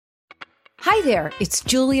Hi there, it's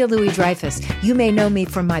Julia Louis-Dreyfus. You may know me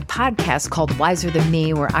from my podcast called Wiser Than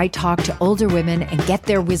Me, where I talk to older women and get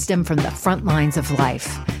their wisdom from the front lines of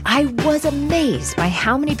life. I was amazed by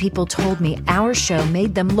how many people told me our show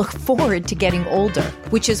made them look forward to getting older,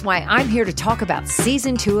 which is why I'm here to talk about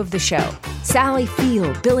season 2 of the show. Sally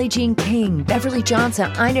Field, Billie Jean King, Beverly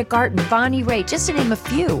Johnson, Ina Garten, Bonnie Raitt, just to name a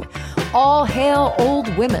few. All hail old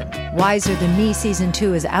women. Wiser Than Me season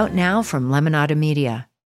 2 is out now from Lemonada Media.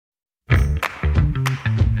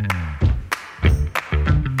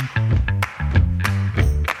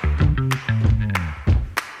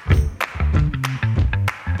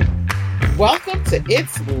 Welcome to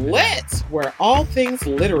It's Lit, where all things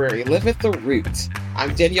literary live at The Root.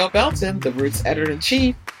 I'm Danielle Belton, The Root's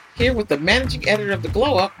editor-in-chief, here with the managing editor of The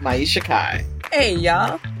Glow Up, Maisha Kai. Hey,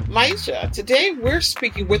 y'all. Maisha, today we're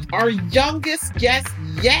speaking with our youngest guest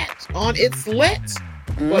yet on It's Lit.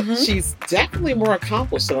 But she's definitely more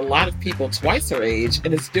accomplished than a lot of people twice her age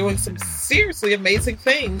and is doing some seriously amazing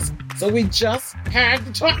things, so we just had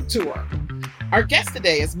to talk to her. Our guest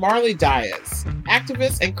today is Marley Diaz,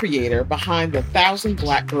 activist and creator behind the 1,000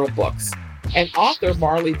 Black Girl books. And author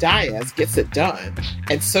Marley Diaz gets it done,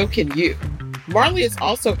 and so can you. Marley is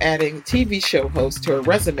also adding TV show host to her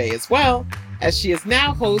resume as well, as she is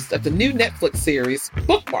now host of the new Netflix series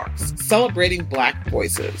Bookmarks, celebrating Black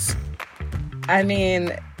voices. I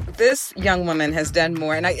mean, this young woman has done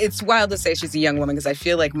more, and it's wild to say she's a young woman because I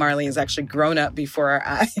feel like Marley has actually grown up before our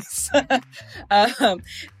eyes.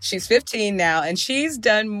 She's 15 now, and she's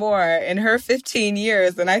done more in her 15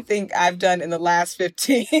 years than I think I've done in the last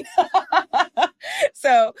 15.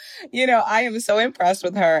 So, I am so impressed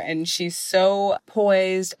with her, and she's so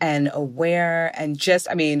poised and aware and just,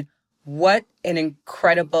 what an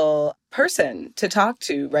incredible person to talk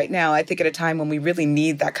to right now. I think at a time when we really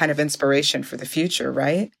need that kind of inspiration for the future,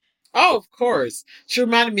 right? Oh, of course. She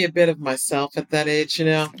reminded me a bit of myself at that age,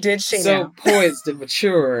 Did she? So poised and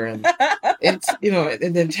mature and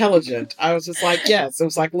intelligent. I was just like, yes, it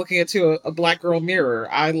was like looking into a Black girl mirror.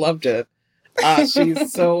 I loved it.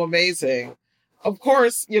 She's so amazing. Of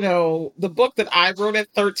course, the book that I wrote at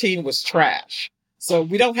 13 was trash. So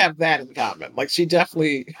we don't have that in common. Like, she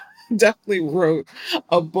definitely wrote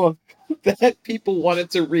a book that people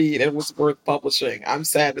wanted to read and was worth publishing. I'm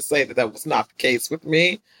sad to say that was not the case with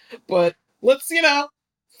me, but let's,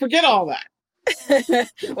 forget all that.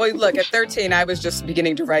 Well, look, at 13, I was just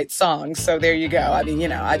beginning to write songs. So there you go.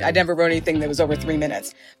 I never wrote anything that was over 3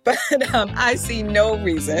 minutes, but I see no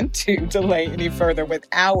reason to delay any further with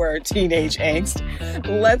our teenage angst.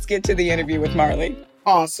 Let's get to the interview with Marley.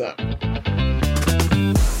 Awesome.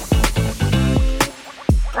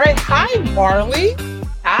 All right. Hi, Marley.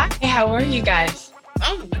 Hi, how are you guys?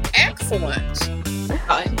 I'm excellent.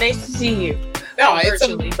 Oh, nice to see you. No,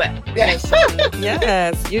 virtually, but nice to see you.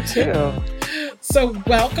 Yes, you too. So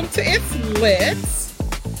welcome to It's Lit.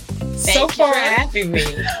 Thank you for having me.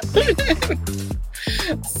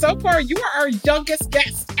 So far, you are our youngest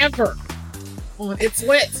guest ever on It's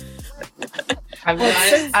Lit.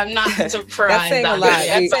 I'm not surprised. That's saying a lot.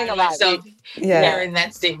 I'm saying a lot. So hearing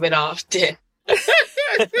that statement often.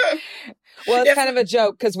 Well, it's kind of a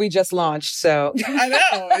joke because we just launched, so. I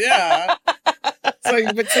know, yeah. So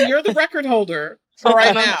you're the record holder for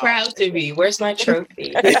right now. I'm proud to be. Where's my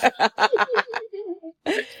trophy?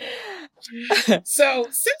 So,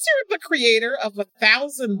 since you're the creator of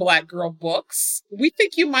 1,000 Black Girl books, we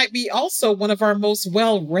think you might be also one of our most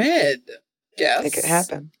well-read guests. It could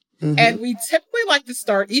happen. Mm-hmm. And we typically like to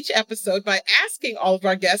start each episode by asking all of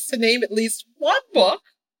our guests to name at least one book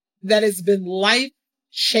that has been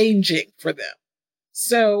life-changing for them.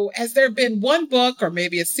 So has there been one book or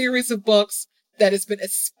maybe a series of books that has been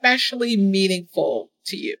especially meaningful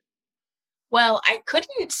to you? Well, I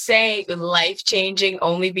couldn't say life-changing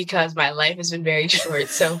only because my life has been very short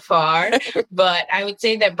so far. But I would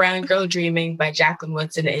say that Brown Girl Dreaming by Jacqueline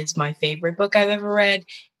Woodson is my favorite book I've ever read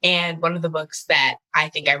and one of the books that I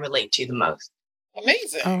think I relate to the most.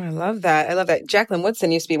 Amazing. Oh, I love that. Jacqueline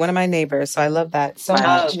Woodson used to be one of my neighbors, so I love that so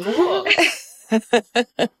much. Cool.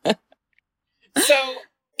 So,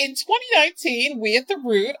 in 2019, we at The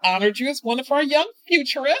Root honored you as one of our young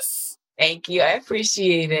futurists. Thank you. I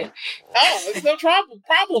appreciate it. Oh, it's no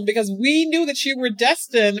problem because we knew that you were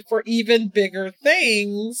destined for even bigger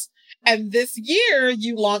things. And this year,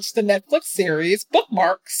 you launched the Netflix series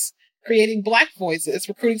Bookmarks, creating Black voices,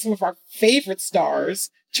 recruiting some of our favorite stars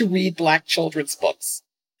to read Black children's books.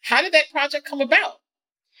 How did that project come about?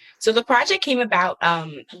 So the project came about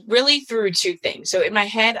really through two things. So in my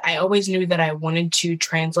head, I always knew that I wanted to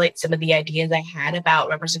translate some of the ideas I had about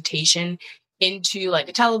representation into like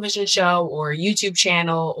a television show or a YouTube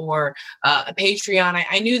channel or a Patreon.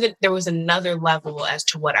 I knew that there was another level as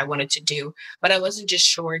to what I wanted to do, but I wasn't just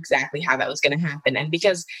sure exactly how that was going to happen. And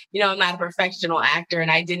because, I'm not a professional actor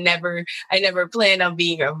and I never planned on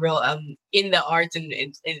being a real, in the arts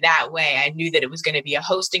in that way. I knew that it was going to be a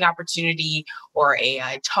hosting opportunity or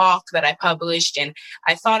a talk that I published. And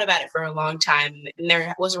I thought about it for a long time and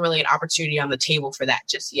there wasn't really an opportunity on the table for that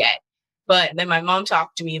just yet. But then my mom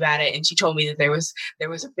talked to me about it and she told me that there was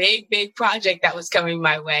a big project that was coming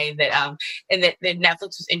my way and that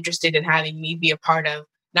Netflix was interested in having me be a part of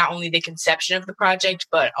not only the conception of the project,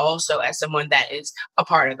 but also as someone that is a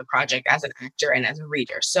part of the project as an actor and as a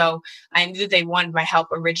reader. So I knew that they wanted my help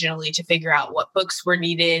originally to figure out what books were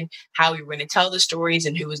needed, how we were going to tell the stories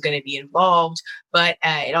and who was going to be involved. But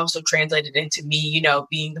it also translated into me,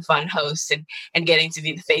 being the fun host and getting to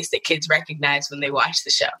be the face that kids recognize when they watch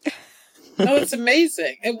the show. Oh, it's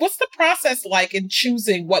amazing. And what's the process like in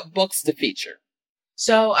choosing what books to feature?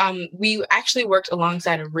 So we actually worked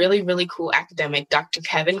alongside a really, really cool academic, Dr.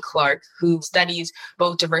 Kevin Clark, who studies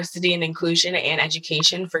both diversity and inclusion and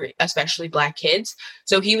education for especially Black kids.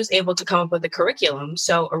 So he was able to come up with a curriculum.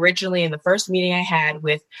 So originally in the first meeting I had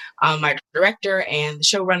with my director and the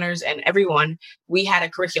showrunners and everyone, we had a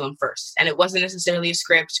curriculum first. And it wasn't necessarily a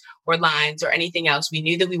script or lines or anything else. We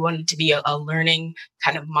knew that we wanted to be a learning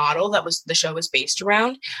kind of model that the show was based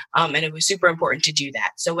around. And it was super important to do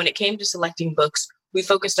that. So when it came to selecting books, we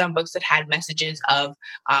focused on books that had messages of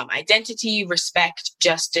identity, respect,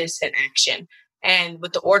 justice, and action. And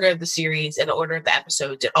with the order of the series and the order of the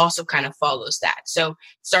episodes, it also kind of follows that. So it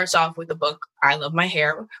starts off with the book, I Love My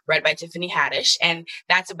Hair, read by Tiffany Haddish. And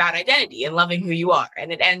that's about identity and loving who you are.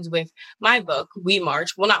 And it ends with my book, We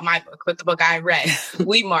March. Well, not my book, but the book I read,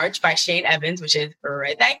 We March by Shane Evans, which is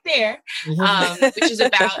right back there, which is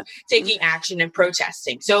about taking action and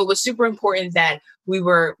protesting. So it was super important that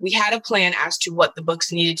we had a plan as to what the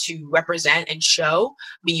books needed to represent and show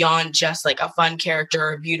beyond just like a fun character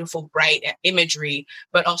or beautiful, bright imagery,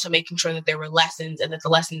 but also making sure that there were lessons and that the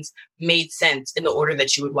lessons made sense in the order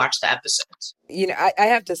that you would watch the episodes. I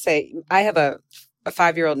have to say, I have a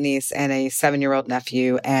 5-year-old niece and a 7-year-old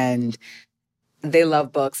nephew, and they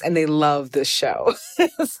love books and they love the show.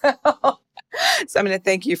 So I'm going to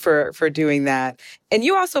thank you for doing that. And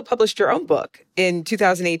you also published your own book in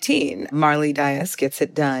 2018, Marley Dias Gets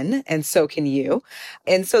It Done, and So Can You.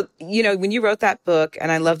 And so, when you wrote that book,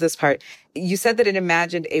 and I love this part, you said that it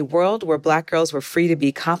imagined a world where Black girls were free to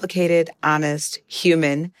be complicated, honest,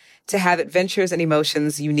 human, to have adventures and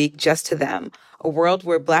emotions unique just to them. A world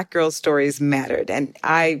where Black girls' stories mattered. And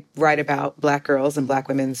I write about Black girls and Black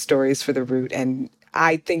women's stories for The Root, and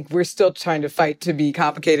I think we're still trying to fight to be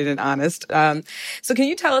complicated and honest. So can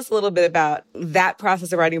you tell us a little bit about that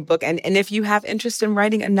process of writing a book and if you have interest in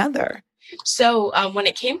writing another? So when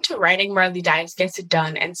it came to writing Marley Dias Gets It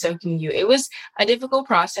Done and So Can You, it was a difficult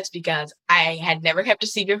process because I had never kept a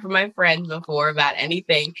secret from my friends before about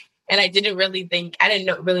anything. And I didn't really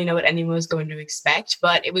know what anyone was going to expect.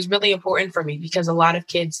 But it was really important for me because a lot of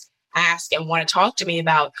kids ask and want to talk to me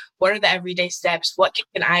about what are the everyday steps? What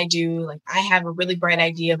can I do? Like, I have a really bright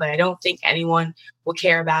idea, but I don't think anyone will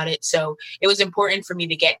care about it. So it was important for me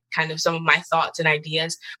to get kind of some of my thoughts and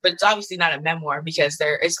ideas, but it's obviously not a memoir because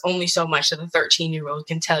there is only so much that a 13-year-old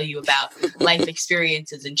can tell you about life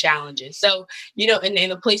experiences and challenges. So, in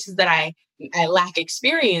the places that I lack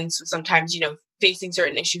experience, sometimes, facing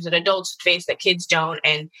certain issues that adults face that kids don't,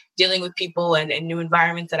 and dealing with people and new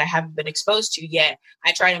environments that I haven't been exposed to yet,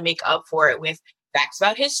 I try to make up for it with facts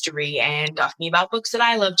about history and talking about books that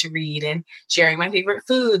I love to read and sharing my favorite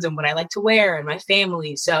foods and what I like to wear and my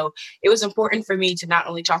family. So it was important for me to not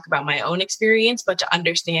only talk about my own experience, but to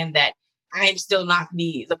understand that I'm still not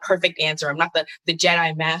the perfect answer. I'm not the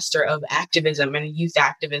Jedi master of activism and youth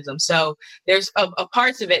activism. So there's a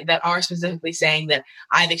parts of it that are specifically saying that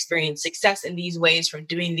I've experienced success in these ways from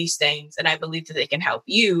doing these things, and I believe that they can help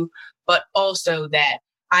you, but also that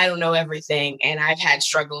I don't know everything, and I've had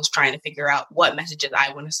struggles trying to figure out what messages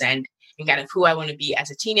I want to send and kind of who I want to be as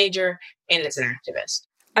a teenager and as an activist.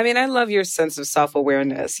 I mean, I love your sense of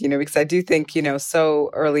self-awareness, because I do think,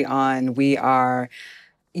 so early on we are,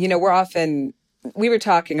 we're often, we were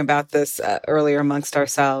talking about this earlier amongst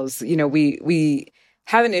ourselves, we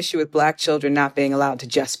have an issue with Black children not being allowed to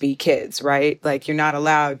just be kids, right? Like, you're not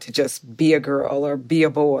allowed to just be a girl or be a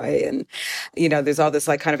boy. And, there's all this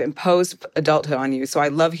like kind of imposed adulthood on you. So I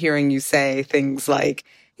love hearing you say things like,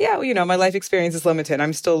 yeah, well, my life experience is limited.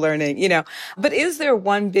 I'm still learning, But is there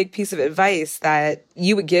one big piece of advice that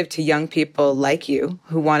you would give to young people like you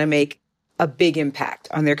who want to make a big impact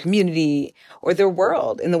on their community or their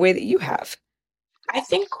world in the way that you have? I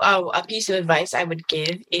think a piece of advice I would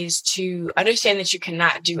give is to understand that you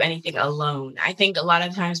cannot do anything alone. I think a lot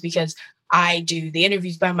of times because I do the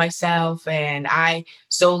interviews by myself and I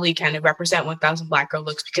solely kind of represent 1000 Black Girl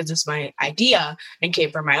Books because it's my idea and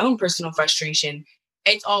came from my own personal frustration.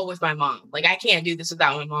 It's all with my mom. Like, I can't do this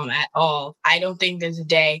without my mom at all. I don't think there's a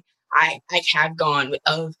day I have gone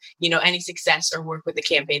of, any success or work with the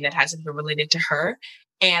campaign that hasn't been related to her.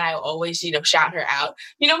 And I always, shout her out.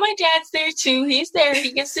 My dad's there too. He's there.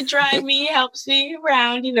 He gets to drive me, helps me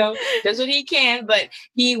around, does what he can. But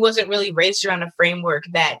he wasn't really raised around a framework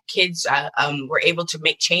that kids were able to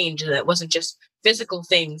make change. And it wasn't just physical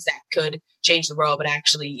things that could change the world, but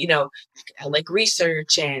actually, like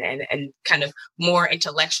research and kind of more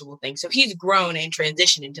intellectual things. So he's grown and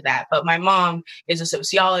transitioned into that. But my mom is a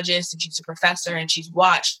sociologist and she's a professor, and she's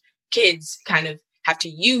watched kids kind of have to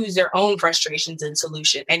use their own frustrations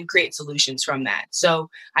and create solutions from that.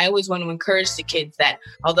 So I always want to encourage the kids that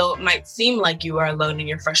although it might seem like you are alone in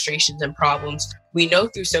your frustrations and problems, we know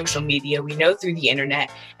through social media, we know through the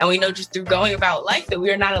internet, and we know just through going about life that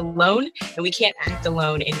we are not alone and we can't act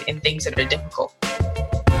alone in things that are difficult.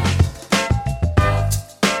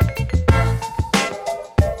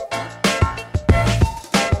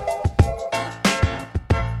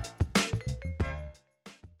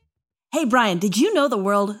 Hey, Brian, did you know the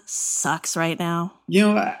world sucks right now?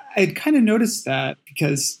 I'd kind of noticed that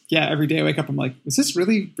because, every day I wake up, I'm like, is this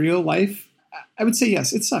really real life? I would say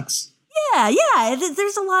yes, it sucks. Yeah.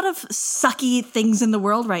 There's a lot of sucky things in the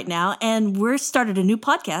world right now, and we're started a new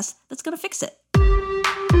podcast that's going to fix it.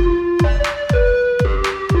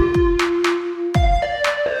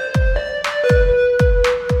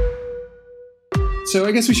 So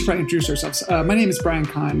I guess we should probably introduce ourselves. My name is Brian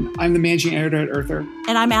Kahn. I'm the managing editor at Earther.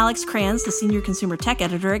 And I'm Alex Kranz, the senior consumer tech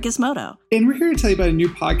editor at Gizmodo. And we're here to tell you about a new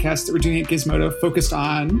podcast that we're doing at Gizmodo focused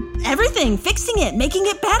on everything, fixing it, making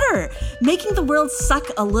it better, making the world suck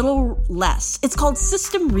a little less. It's called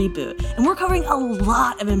System Reboot, and we're covering a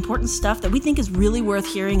lot of important stuff that we think is really worth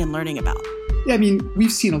hearing and learning about. Yeah,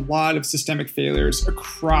 we've seen a lot of systemic failures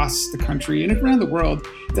across the country and around the world.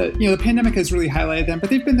 The pandemic has really highlighted them,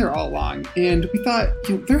 but they've been there all along. And we thought,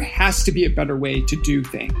 there has to be a better way to do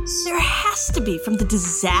things. There has to be, from the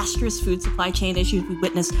disastrous food supply chain issues we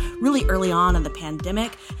witnessed really early on in the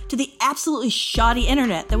pandemic to the absolutely shoddy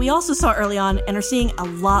internet that we also saw early on and are seeing a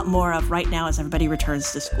lot more of right now as everybody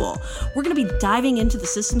returns to school. We're going to be diving into the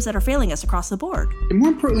systems that are failing us across the board. And more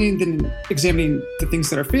importantly than examining the things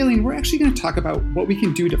that are failing, we're actually going to talk about what we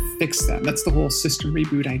can do to fix them. That's the whole system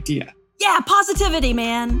reboot idea. Yeah, positivity,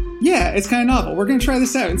 man. Yeah, it's kind of novel. We're going to try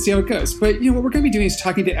this out and see how it goes. But, what we're going to be doing is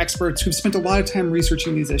talking to experts who've spent a lot of time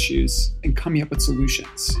researching these issues and coming up with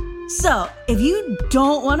solutions. So, if you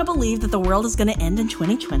don't want to believe that the world is going to end in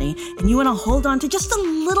 2020 and you want to hold on to just a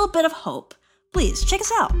little bit of hope, please check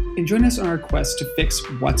us out. And join us on our quest to fix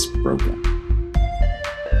what's broken.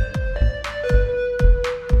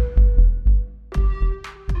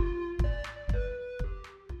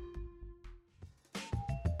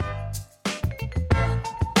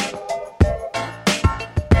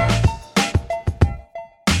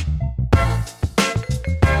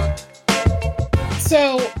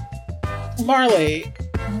 So, Marley,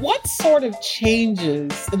 what sort of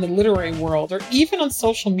changes in the literary world or even on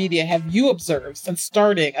social media have you observed since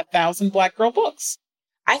starting 1000 Black Girl Books?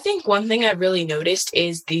 I think one thing I've really noticed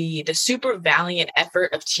is the super valiant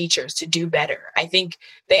effort of teachers to do better. I think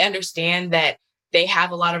they understand that they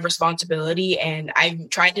have a lot of responsibility, and I've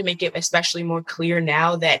tried to make it especially more clear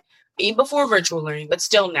now that even before virtual learning, but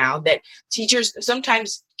still now, that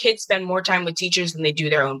sometimes kids spend more time with teachers than they do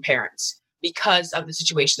their own parents, because of the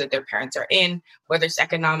situation that their parents are in, whether it's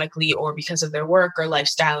economically or because of their work or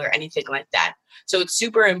lifestyle or anything like that. So it's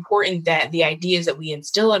super important that the ideas that we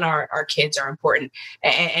instill in our kids are important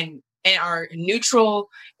and are neutral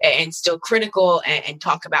and still critical and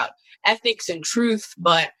talk about ethics and truth,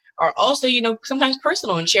 but are also, sometimes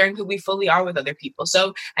personal and sharing who we fully are with other people.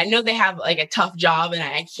 So I know they have like a tough job, and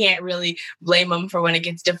I can't really blame them for when it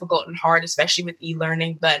gets difficult and hard, especially with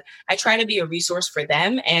e-learning, but I try to be a resource for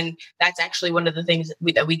them. And that's actually one of the things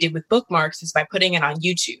that we did with Bookmarks, is by putting it on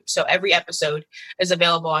YouTube. So every episode is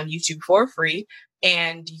available on YouTube for free,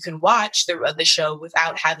 and you can watch the show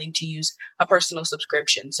without having to use a personal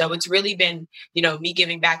subscription. So it's really been, me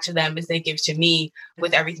giving back to them as they give to me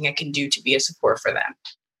with everything I can do to be a support for them.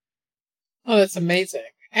 Oh, that's amazing.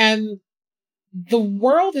 And the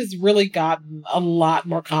world has really gotten a lot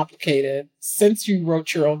more complicated since you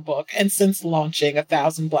wrote your own book and since launching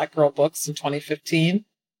 1000 Black Girl Books in 2015.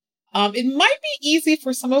 It might be easy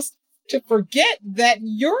for some of us to forget that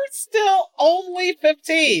you're still only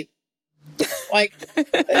 15. Like,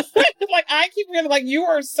 like I keep hearing, like, you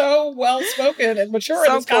are so well spoken and mature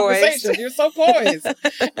in this conversation. You're so poised.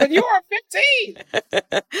 But you are 15.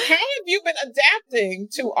 How have you been adapting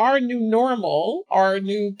to our new normal, our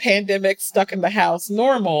new pandemic stuck in the house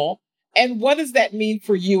normal? And what does that mean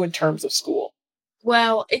for you in terms of school?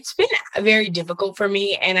 Well, it's been very difficult for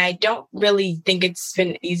me, and I don't really think it's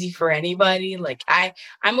been easy for anybody. Like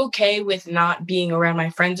I'm okay with not being around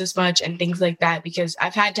my friends as much and things like that, because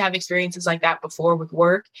I've had to have experiences like that before with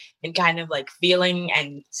work and kind of like feeling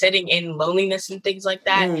and sitting in loneliness and things like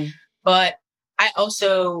that. But I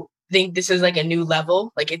also think this is like a new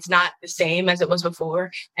level. Like it's not the same as it was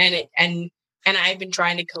before. And I've been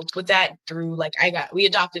trying to cope with that through, like, we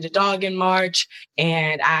adopted a dog in March,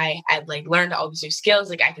 and I had like learned all these new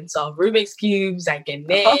skills. Like I can solve Rubik's Cubes, I can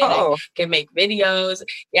knit, I can make videos.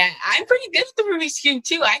 Yeah, I'm pretty good at the Rubik's Cube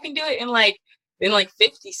too. I can do it in like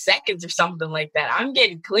 50 seconds or something like that. I'm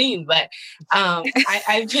getting clean, but I've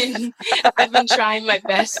been trying my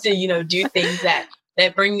best to, do things that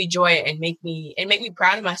bring me joy and make me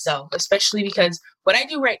proud of myself, especially because what I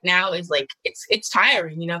do right now is like, it's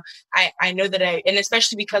tiring. I know that and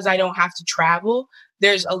especially because I don't have to travel,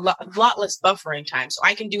 there's a lot less buffering time. So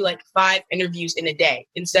I can do like 5 interviews in a day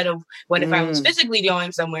instead of if I was physically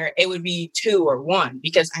going somewhere, it would be 2 or 1,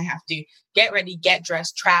 because I have to get ready, get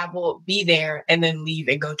dressed, travel, be there, and then leave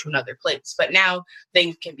and go to another place. But now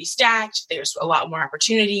things can be stacked. There's a lot more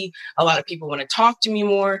opportunity. A lot of people want to talk to me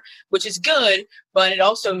more, which is good. But it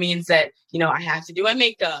also means that, I have to do my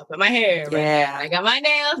makeup and my hair. Yeah. I got my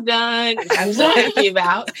nails done, which I'm so happy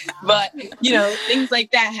about. But, things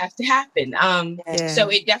like that have to happen. So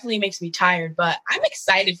it definitely makes me tired, but I'm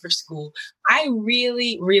excited for school. I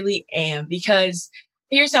really, really am, because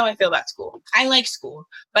here's how I feel about school. I like school,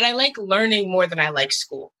 but I like learning more than I like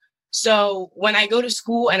school. So when I go to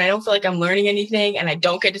school and I don't feel like I'm learning anything and I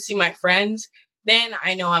don't get to see my friends, then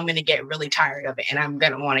I know I'm going to get really tired of it and I'm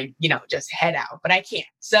going to want to, just head out, but I can't.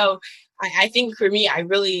 So I think for me,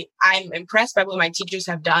 I'm impressed by what my teachers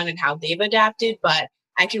have done and how they've adapted, but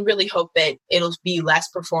I can really hope that it'll be less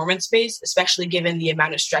performance-based, especially given the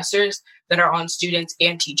amount of stressors that are on students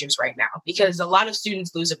and teachers right now. Because a lot of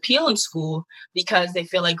students lose appeal in school because they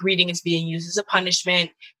feel like reading is being used as a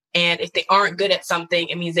punishment. And if they aren't good at something,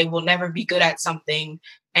 it means they will never be good at something.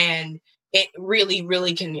 And it really,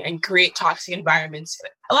 really can create toxic environments,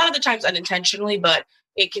 a lot of the times unintentionally, but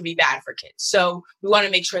it can be bad for kids. So we want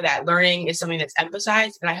to make sure that learning is something that's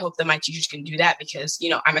emphasized. And I hope that my teachers can do that because,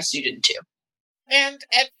 I'm a student too. And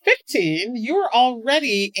at 15, you're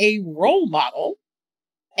already a role model.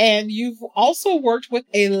 And you've also worked with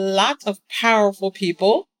a lot of powerful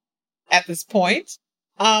people at this point.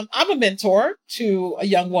 I'm a mentor to a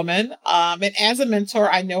young woman. And as a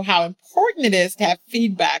mentor, I know how important it is to have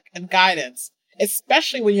feedback and guidance,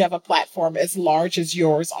 especially when you have a platform as large as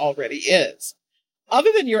yours already is.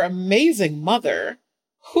 Other than your amazing mother,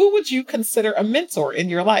 who would you consider a mentor in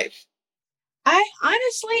your life? I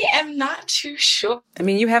honestly am not too sure. I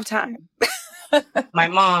mean, you have time. My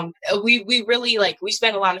mom, we really we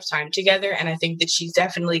spend a lot of time together. And I think that she's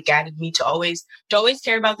definitely guided me to always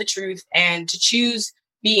care about the truth and to choose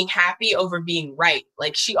being happy over being right.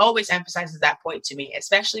 Like she always emphasizes that point to me,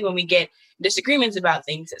 especially when we get disagreements about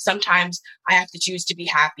things, that sometimes I have to choose to be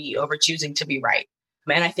happy over choosing to be right.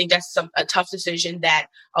 And I think that's a tough decision that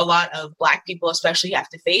a lot of Black people especially have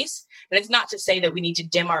to face. And it's not to say that we need to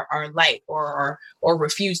dim our light or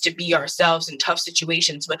refuse to be ourselves in tough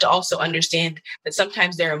situations, but to also understand that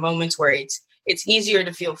sometimes there are moments where it's easier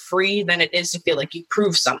to feel free than it is to feel like you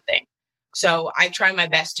prove something. So I try my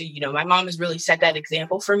best to, my mom has really set that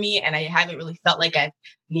example for me, and I haven't really felt like I've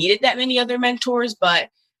needed that many other mentors, but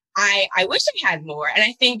I wish I had more. And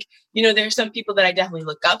I think, there's some people that I definitely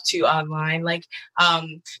look up to online. Like,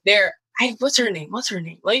 what's her name? Let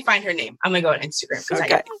me find her name. I'm going to go on Instagram.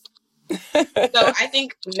 Okay. So I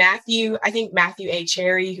think Matthew A.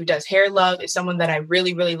 Cherry, who does Hair Love, is someone that I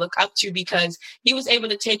really, really look up to because he was able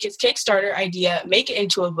to take his Kickstarter idea, make it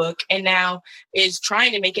into a book, and now is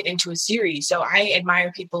trying to make it into a series. So I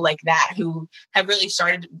admire people like that who have really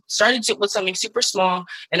started with something super small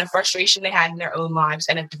and a frustration they had in their own lives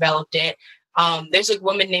and have developed it. There's a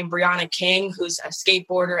woman named Brianna King, who's a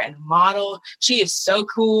skateboarder and model. She is so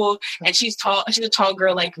cool. And she's tall. She's a tall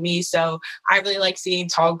girl like me. So I really like seeing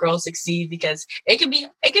tall girls succeed because it can be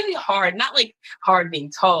hard, not like hard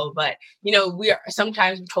being tall, but we are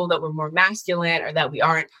sometimes told that we're more masculine or that we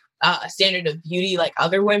aren't a standard of beauty like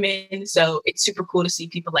other women. So it's super cool to see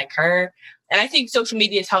people like her. And I think social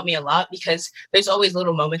media has helped me a lot because there's always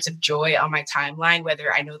little moments of joy on my timeline,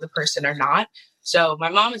 whether I know the person or not. So my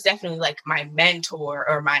mom is definitely like my mentor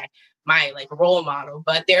or my my like role model,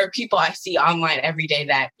 but there are people I see online every day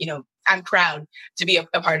that, I'm proud to be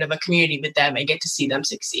a part of a community with them and get to see them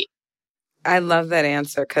succeed. I love that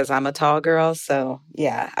answer because I'm a tall girl. So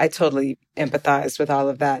yeah, I totally empathize with all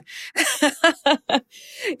of that.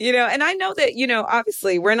 And I know that,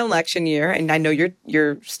 obviously we're in election year and I know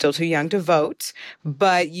you're still too young to vote,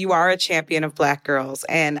 but you are a champion of Black girls.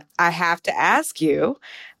 And I have to ask you,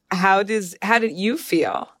 how did you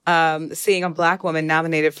feel seeing a Black woman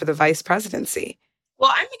nominated for the vice presidency?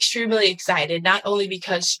 Well, I'm extremely excited, not only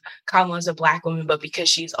because Kamala is a Black woman, but because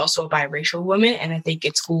she's also a biracial woman. And I think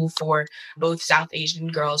it's cool for both South Asian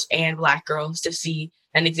girls and Black girls to see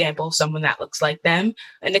an example of someone that looks like them.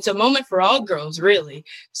 And it's a moment for all girls, really.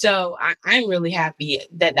 So I'm really happy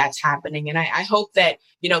that that's happening. And I hope that,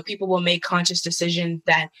 people will make conscious decisions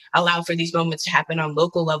that allow for these moments to happen on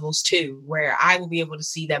local levels too, where I will be able to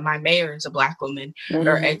see that my mayor is a Black woman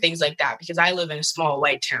and things like that, because I live in a small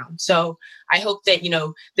white town. So I hope that,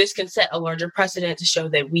 this can set a larger precedent to show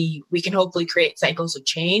that we can hopefully create cycles of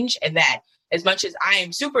change, and that as much as I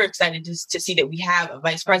am super excited to see that we have a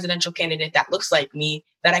vice presidential candidate that looks like me,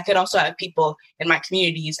 that I could also have people in my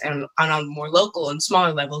communities and on more local and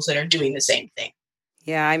smaller levels that are doing the same thing.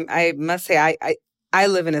 Yeah, I must say, I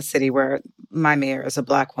live in a city where my mayor is a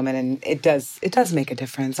Black woman, and it does make a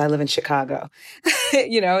difference. I live in Chicago.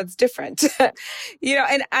 It's different.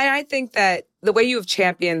 And I think that the way you have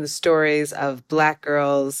championed the stories of Black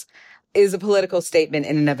girls is a political statement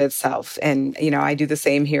in and of itself. And, I do the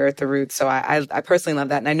same here at The Root. So I personally love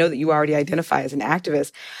that. And I know that you already identify as an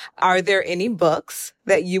activist. Are there any books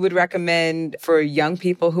that you would recommend for young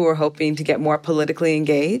people who are hoping to get more politically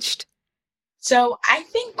engaged? So I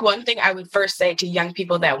think one thing I would first say to young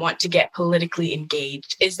people that want to get politically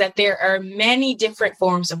engaged is that there are many different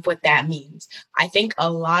forms of what that means. I think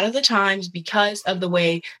a lot of the times, because of the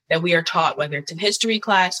way that we are taught, whether it's in history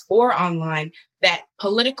class or online, that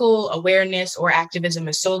political awareness or activism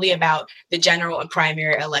is solely about the general and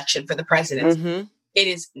primary election for the presidency. Mm-hmm. It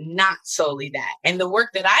is not solely that. And the work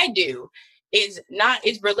that I do is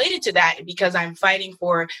related to that, because I'm fighting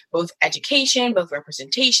for both education, both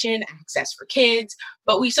representation, access for kids.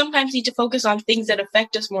 But we sometimes need to focus on things that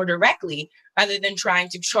affect us more directly rather than trying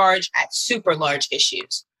to charge at super large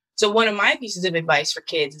issues. So one of my pieces of advice for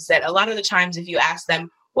kids is that a lot of the times, if you ask them,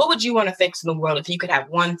 what would you want to fix in the world if you could have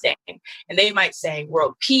one thing? And they might say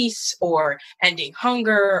world peace or ending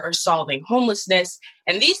hunger or solving homelessness.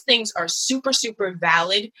 And these things are super, super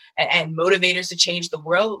valid and motivators to change the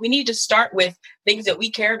world. We need to start with things that we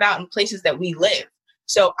care about in places that we live.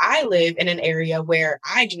 So I live in an area where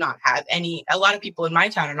I do not have a lot of people in my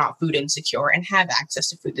town are not food insecure and have access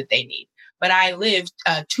to food that they need. But I live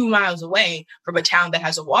 2 miles away from a town that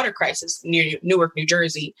has a water crisis near Newark, New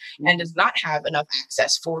Jersey, and does not have enough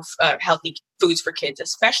access for healthy foods for kids,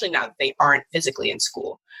 especially now that they aren't physically in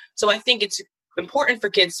school. So I think it's important for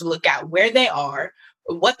kids to look at where they are,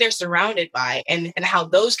 what they're surrounded by, and how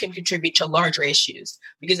those can contribute to larger issues.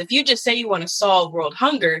 Because if you just say you want to solve world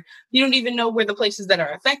hunger, you don't even know where the places that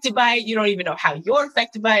are affected by it. You don't even know how you're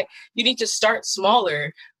affected by it. You need to start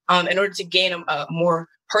smaller in order to gain a more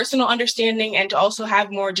personal understanding, and to also have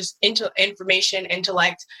more just information,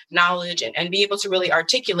 intellect, knowledge, and be able to really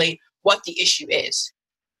articulate what the issue is.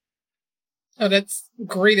 Oh, that's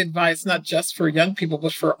great advice, not just for young people,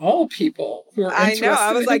 but for all people who are interested. I know.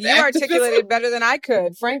 I was like, you articulated better than I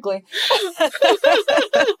could, frankly.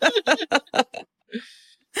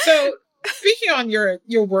 So speaking on your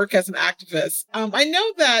work as an activist, I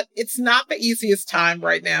know that it's not the easiest time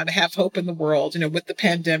right now to have hope in the world, with the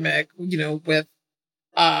pandemic, with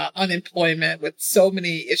unemployment, with so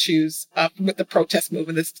many issues with the protest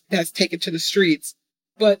movement that has taken to the streets.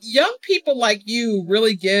 But young people like you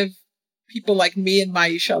really give people like me and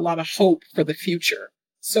Maisha a lot of hope for the future.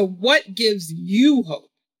 So what gives you hope?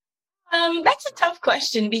 That's a tough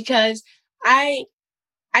question, because I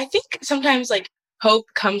think sometimes hope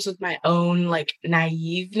comes with my own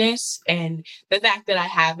naiveness and the fact that I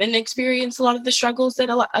haven't experienced a lot of the struggles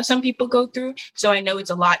that some people go through. So I know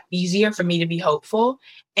it's a lot easier for me to be hopeful.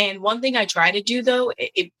 And one thing I try to do, though,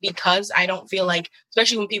 because I don't feel like,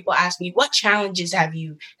 especially when people ask me, what challenges have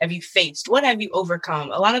you faced? What have you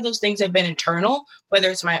overcome? A lot of those things have been internal,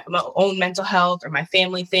 whether it's my own mental health or my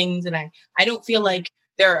family things. And I don't feel like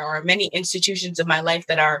there are many institutions in my life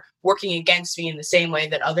that are working against me in the same way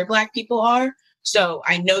that other Black people are. So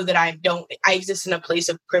I know that I exist in a place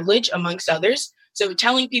of privilege amongst others. So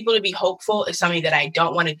telling people to be hopeful is something that I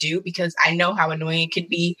don't want to do, because I know how annoying it could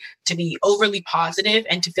be to be overly positive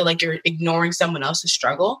and to feel like you're ignoring someone else's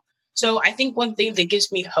struggle. So I think one thing that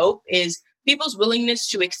gives me hope is people's willingness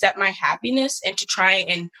to accept my happiness and to try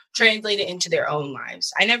and translate it into their own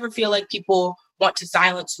lives. I never feel like people want to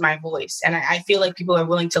silence my voice. And I feel like people are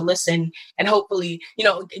willing to listen and hopefully,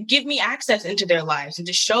 give me access into their lives and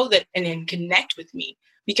to show that and connect with me.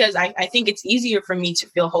 Because I think it's easier for me to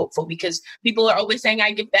feel hopeful because people are always saying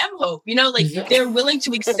I give them hope. They're willing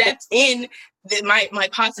to accept my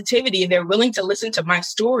positivity. They're willing to listen to my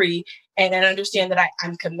story and understand that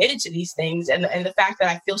I'm committed to these things. And the fact that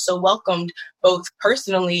I feel so welcomed, both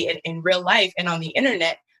personally and in real life and on the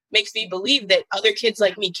internet, makes me believe that other kids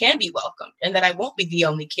like me can be welcomed and that I won't be the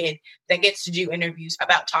only kid that gets to do interviews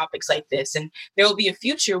about topics like this. And there will be a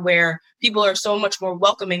future where people are so much more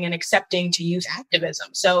welcoming and accepting to use activism.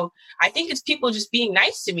 So I think it's people just being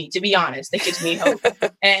nice to me, to be honest, that gives me hope.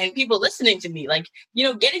 And people listening to me,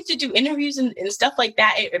 getting to do interviews and stuff like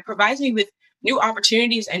that, it provides me with new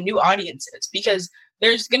opportunities and new audiences, because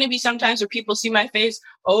there's going to be sometimes where people see my face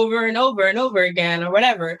over and over and over again or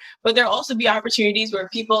whatever, but there'll also be opportunities where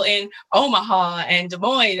people in Omaha and Des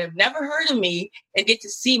Moines have never heard of me and get to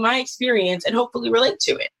see my experience and hopefully relate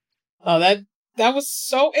to it. Oh, that was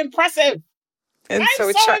so impressive. And so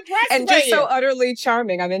impressed and just so utterly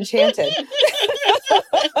charming. I'm enchanted.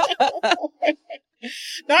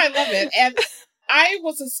 No, I love it. And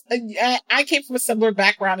I came from a similar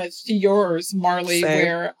background as to yours, Marley, Same.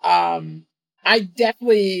 where I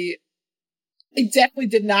definitely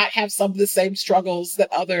did not have some of the same struggles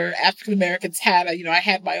that other African Americans had. I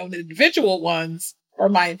had my own individual ones or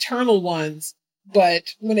my internal ones,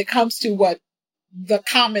 but when it comes to what the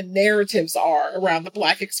common narratives are around the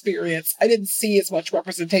Black experience, I didn't see as much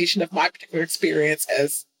representation of my particular experience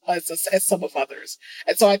as some of others.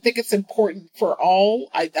 And so I think it's important for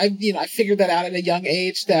all. I figured that out at a young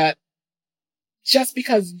age, that just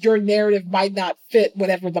because your narrative might not fit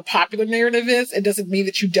whatever the popular narrative is, it doesn't mean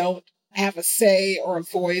that you don't have a say or a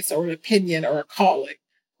voice or an opinion or a calling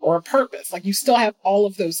or a purpose. You still have all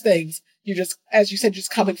of those things. You just, as you said, just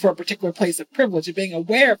coming from a particular place of privilege and being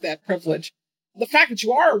aware of that privilege. The fact that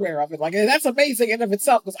you are aware of it, that's amazing in and of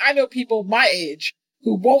itself, because I know people my age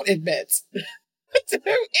who won't admit to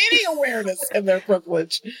any awareness in their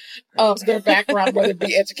privilege of their background, whether it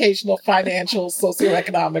be educational, financial,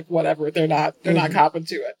 socioeconomic, whatever. They're not copping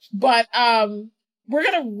to it. But we're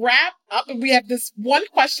gonna wrap up, and we have this one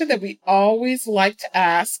question that we always like to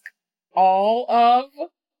ask all of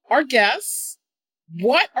our guests.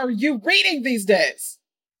 What are you reading these days?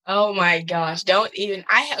 Oh my gosh,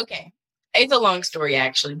 okay. It's a long story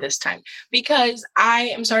actually this time, because I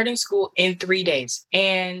am starting school in 3 days,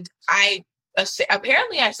 and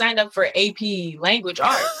apparently I signed up for AP Language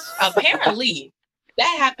Arts. Apparently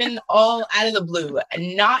that happened all out of the blue.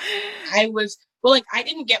 I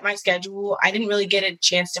didn't get my schedule. I didn't really get a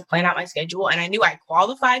chance to plan out my schedule. And I knew I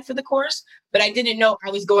qualified for the course, but I didn't know I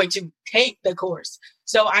was going to take the course.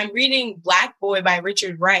 So I'm reading Black Boy by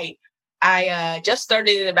Richard Wright. I just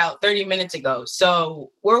started it about 30 minutes ago.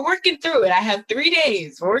 So we're working through it. I have 3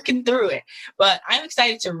 days. We're working through it, but I'm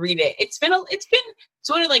excited to read it. It's been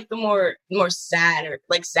sort of like the more sad or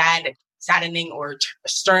saddening or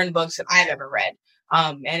stern books that I've ever read.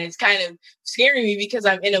 And it's kind of scaring me because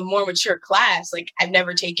I'm in a more mature class. I've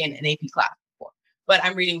never taken an AP class before, but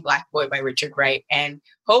I'm reading Black Boy by Richard Wright. And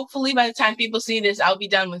hopefully by the time people see this, I'll be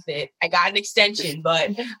done with it. I got an extension, but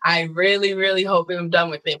I really, really hope I'm done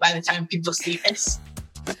with it by the time people see this.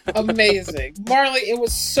 Amazing. Marley, it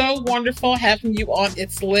was so wonderful having you on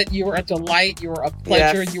It's Lit. You were a delight. You were a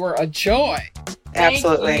pleasure. Yes. You were a joy.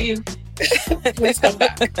 Absolutely. Please come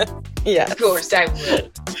back. Yes. Of course, I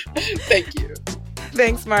will. Thank you.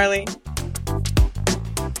 Thanks, Marley.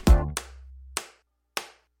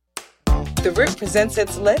 The Root Presents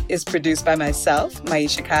It's Lit is produced by myself,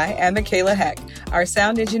 Maisha Kai, and Michaela Heck. Our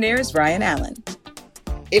sound engineer is Ryan Allen.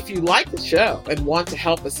 If you like the show and want to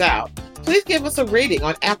help us out, please give us a rating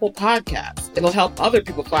on Apple Podcasts. It'll help other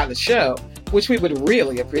people find the show, which we would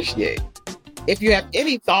really appreciate. If you have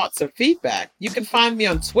any thoughts or feedback, you can find me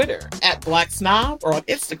on Twitter @BlackSnob or on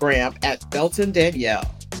Instagram @BeltonDanielle.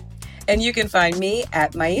 And you can find me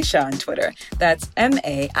at Maisha on Twitter. That's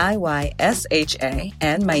MAIYSHA,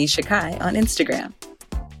 and Maisha Kai on Instagram.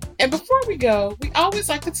 And before we go, we always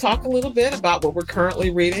like to talk a little bit about what we're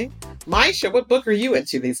currently reading. Maisha, what book are you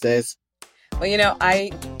into these days? Well,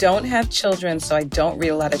 I don't have children, so I don't read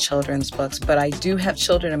a lot of children's books, but I do have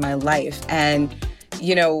children in my life. And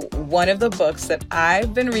one of the books that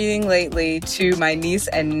I've been reading lately to my niece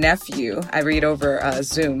and nephew, I read over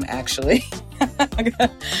Zoom, actually,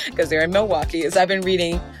 because they're in Milwaukee, is I've been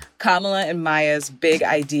reading Kamala and Maya's Big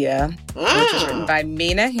Idea, which is written by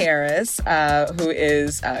Mina Harris, who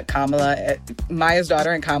is Maya's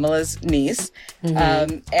daughter and Kamala's niece.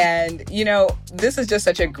 And, you know, this is just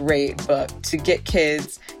such a great book to get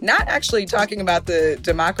kids not actually talking about the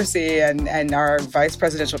democracy and our vice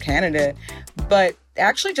presidential candidate, but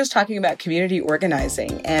actually just talking about community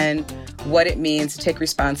organizing and what it means to take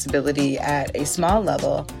responsibility at a small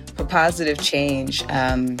level for positive change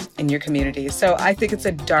in your community. So I think it's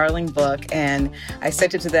a darling book, and I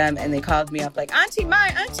sent it to them, and they called me up like, Auntie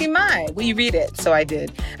Mai, will you read it? So I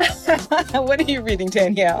did. What are you reading,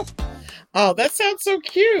 Danielle? Oh, that sounds so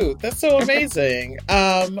cute. That's so amazing.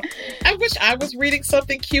 I wish I was reading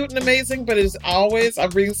something cute and amazing, but as always,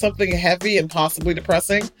 I'm reading something heavy and possibly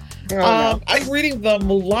depressing. No. I'm reading The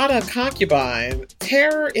Mulatta Concubine,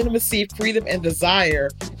 Terror, Intimacy, Freedom, and Desire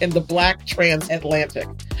in the Black Transatlantic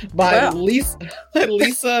by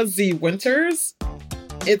Lisa Z. Winters.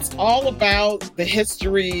 It's all about the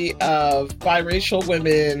history of biracial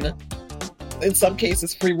women, in some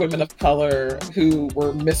cases free women of color, who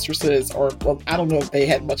were mistresses, or, well, I don't know if they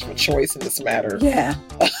had much of a choice in this matter. Yeah.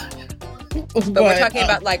 but we're talking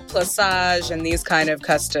about like plissage and these kind of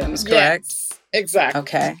customs, correct? Yes, exactly.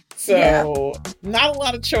 Okay. So not a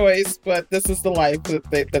lot of choice, but this is the life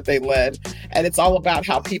that they led. And it's all about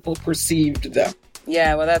how people perceived them.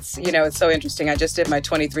 Yeah, well, that's, you know, it's so interesting. I just did my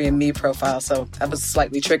 23andMe profile, so that was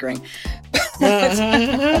slightly triggering.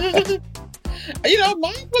 You know,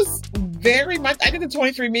 mine was very much, I did the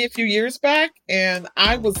 23andMe a few years back, and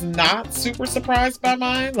I was not super surprised by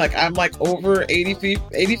mine. Like, I'm like over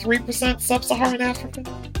 83% Sub-Saharan African.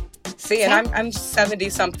 See, and I'm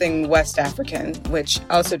 70-something West African, which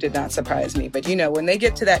also did not surprise me. But, you know, when they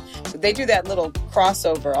get to that, they do that little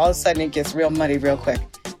crossover, all of a sudden it gets real muddy real quick.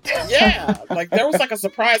 Yeah, like there was like a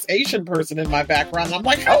surprise Asian person in my background. I'm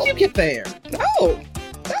like, how'd you get there? Oh,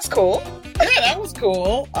 that's cool. Yeah, that was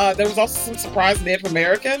cool. There was also some surprise Native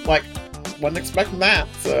American. Like, wasn't expecting that.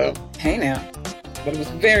 So hey now, but it was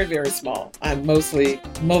very, very small. I'm mostly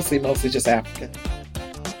just African.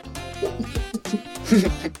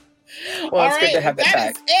 Well, it's good to have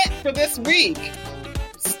that is it for this week.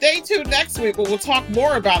 Stay tuned next week where we'll talk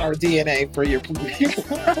more about our DNA for your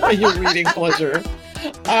reading pleasure.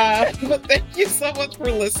 But thank you so much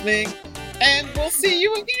for listening, and we'll see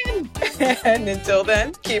you again. And until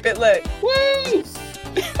then, keep it lit. Woo!